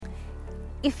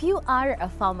If you are a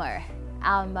farmer,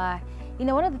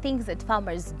 one of the things that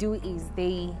farmers do is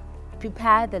they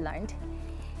prepare the land,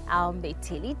 they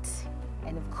till it,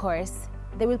 and of course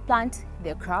they will plant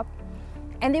their crop,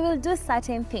 and they will do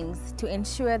certain things to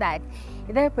ensure that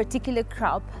their particular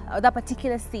crop or that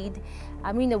particular seed,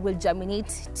 will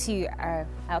germinate to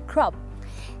a crop.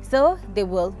 So they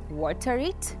will water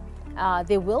it,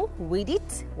 they will weed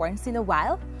it once in a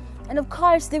while, and of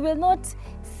course they will not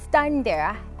stand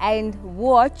there and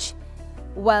watch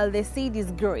while the seed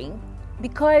is growing,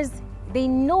 because they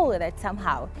know that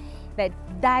somehow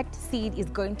that seed is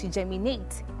going to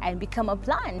germinate and become a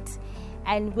plant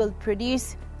and will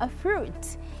produce a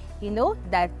fruit,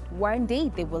 that one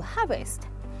day they will harvest.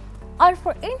 Or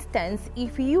for instance,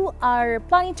 if you are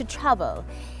planning to travel,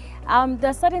 there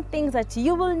are certain things that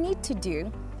you will need to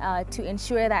do to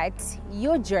ensure that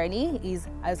your journey is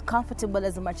as comfortable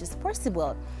as much as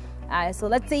possible. So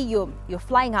let's say you're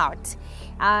flying out.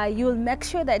 You'll make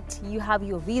sure that you have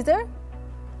your visa,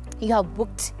 you have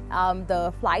booked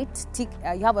the flight,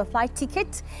 you have a flight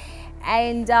ticket,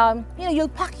 and you'll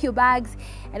pack your bags,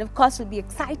 and of course you'll be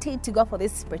excited to go for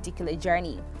this particular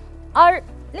journey. Or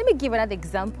let me give another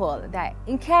example, that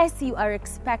in case you are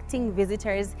expecting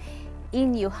visitors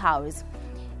in your house,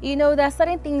 there are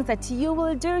certain things that you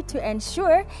will do to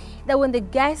ensure that when the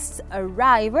guests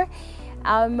arrive,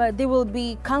 they will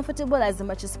be comfortable as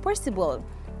much as possible.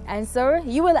 And so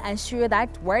you will ensure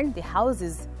that when the house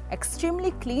is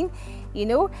extremely clean,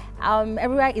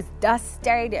 everywhere is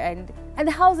dusted and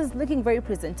the house is looking very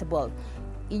presentable.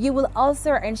 You will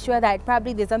also ensure that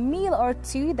probably there's a meal or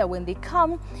two that when they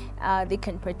come, they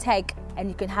can partake and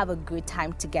you can have a good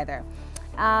time together.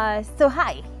 So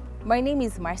hi, my name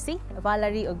is Marcy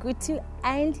Valerie Ogutu,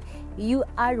 and you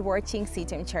are watching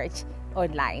CITAM Church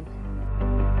Online.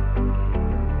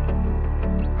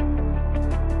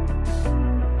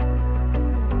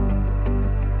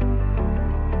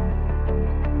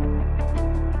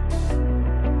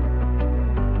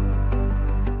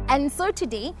 And so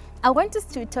today, I want us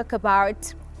to talk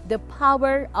about the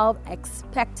power of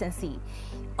expectancy,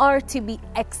 or to be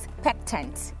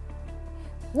expectant.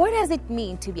 What does it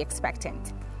mean to be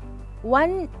expectant?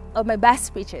 One of my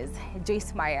best preachers,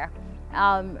 Joyce Meyer,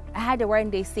 had a one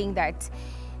day saying that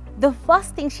the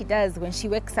first thing she does when she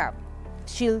wakes up,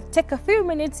 she'll take a few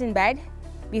minutes in bed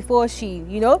before she,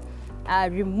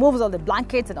 removes all the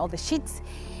blankets and all the sheets,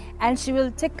 and she will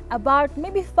take about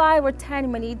maybe 5 or 10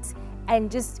 minutes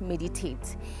and just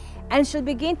meditate. And she'll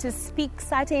begin to speak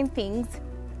certain things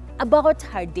about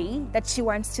her day that she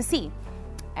wants to see.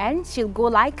 And she'll go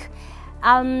like,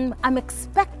 I'm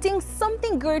expecting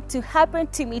something good to happen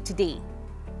to me today.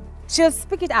 She'll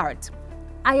speak it out.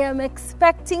 I am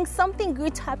expecting something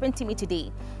good to happen to me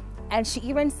today. And she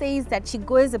even says that she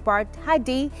goes about her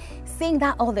day saying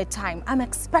that all the time. I'm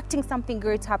expecting something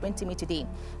good to happen to me today.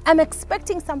 I'm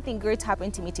expecting something good to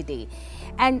happen to me today.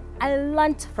 And I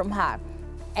learned from her.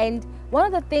 And one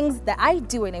of the things that I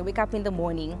do when I wake up in the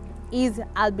morning is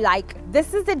I'll be like,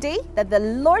 this is the day that the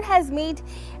Lord has made.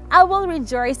 I will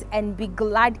rejoice and be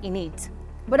glad in it.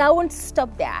 But I won't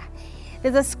stop there.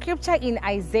 There's a scripture in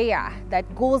Isaiah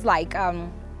that goes like,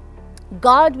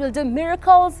 God will do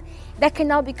miracles that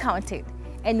cannot be counted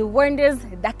and wonders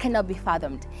that cannot be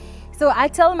fathomed. So I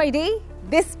tell my day,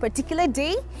 this particular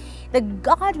day, that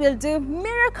God will do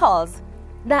miracles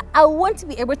that I won't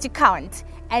be able to count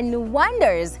and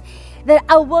wonders that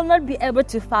I will not be able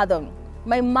to fathom.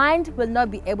 My mind will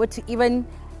not be able to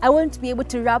I won't be able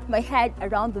to wrap my head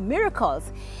around the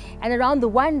miracles and around the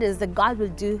wonders that God will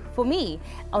do for me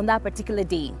on that particular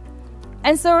day.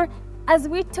 And so as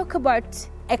we talk about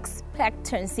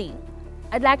expectancy,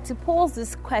 I'd like to pose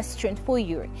this question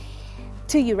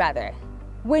to you rather.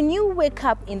 When you wake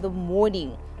up in the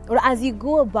morning or as you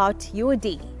go about your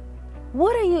day,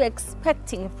 what are you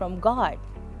expecting from God?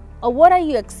 Or what are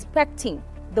you expecting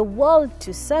the world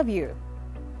to serve you?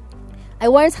 I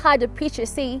once heard a preacher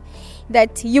say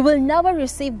that you will never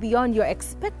receive beyond your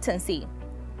expectancy.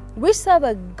 We serve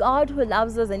a God who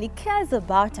loves us and He cares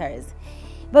about us.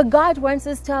 But God wants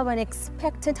us to have an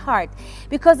expectant heart,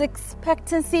 because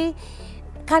expectancy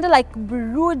kind of like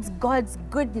broods God's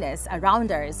goodness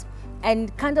around us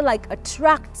and kind of like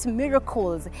attracts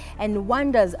miracles and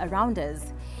wonders around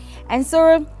us. And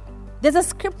so there's a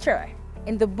scripture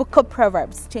in the book of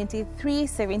Proverbs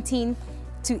 23:17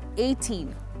 to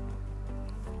 18.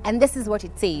 And this is what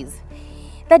it says,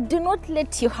 that do not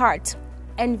let your heart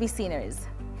envy sinners.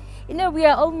 We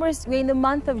are in the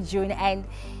month of June, and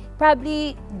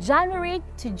probably January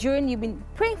to June, you've been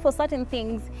praying for certain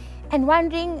things and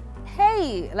wondering,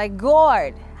 hey, like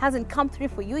God hasn't come through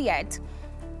for you yet.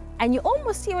 And you're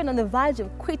almost even on the verge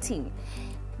of quitting.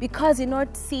 because you're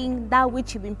not seeing that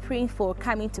which you've been praying for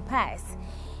coming to pass.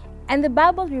 And the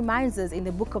Bible reminds us in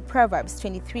the book of Proverbs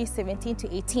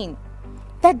 23:17-18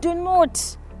 that do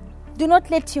not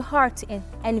let your heart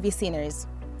envy sinners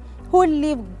who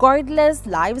live godless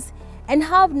lives and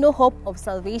have no hope of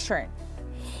salvation,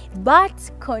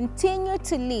 but continue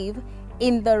to live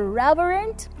in the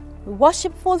reverent,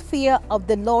 worshipful fear of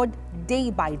the Lord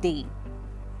day by day.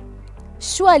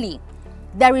 Surely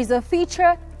there is a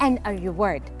future and a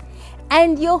reward,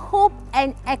 and your hope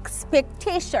and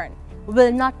expectation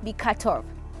will not be cut off.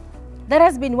 That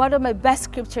has been one of my best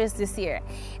scriptures this year,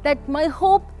 that my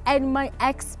hope and my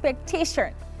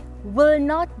expectation will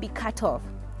not be cut off.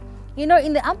 You know,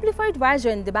 in the Amplified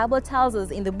Version, the Bible tells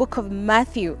us in the book of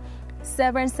Matthew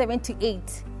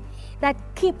 7:7-8 that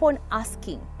keep on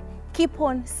asking, keep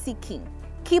on seeking,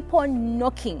 keep on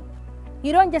knocking.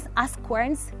 You don't just ask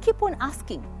once, keep on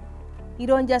asking. You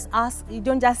don't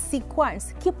just seek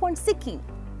once, keep on seeking.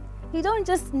 You don't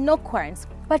just knock once,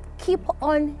 but keep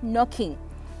on knocking.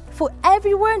 For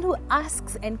everyone who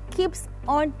asks and keeps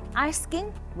on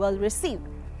asking will receive.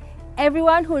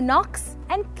 Everyone who knocks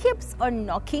and keeps on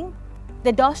knocking,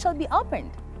 the door shall be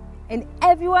opened. And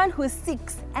everyone who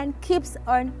seeks and keeps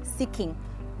on seeking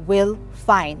will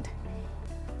find.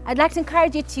 I'd like to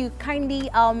encourage you to kindly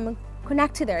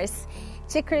connect with us.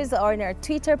 Check us on our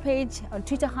Twitter page, on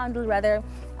Twitter handle rather,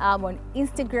 on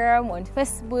Instagram, on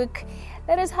Facebook.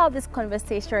 Let us have this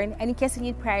conversation. And in case you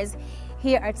need prayers,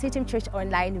 here at CITAM Church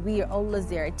Online, we are always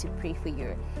there to pray for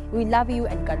you. We love you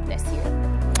and God bless you.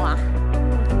 Mwah.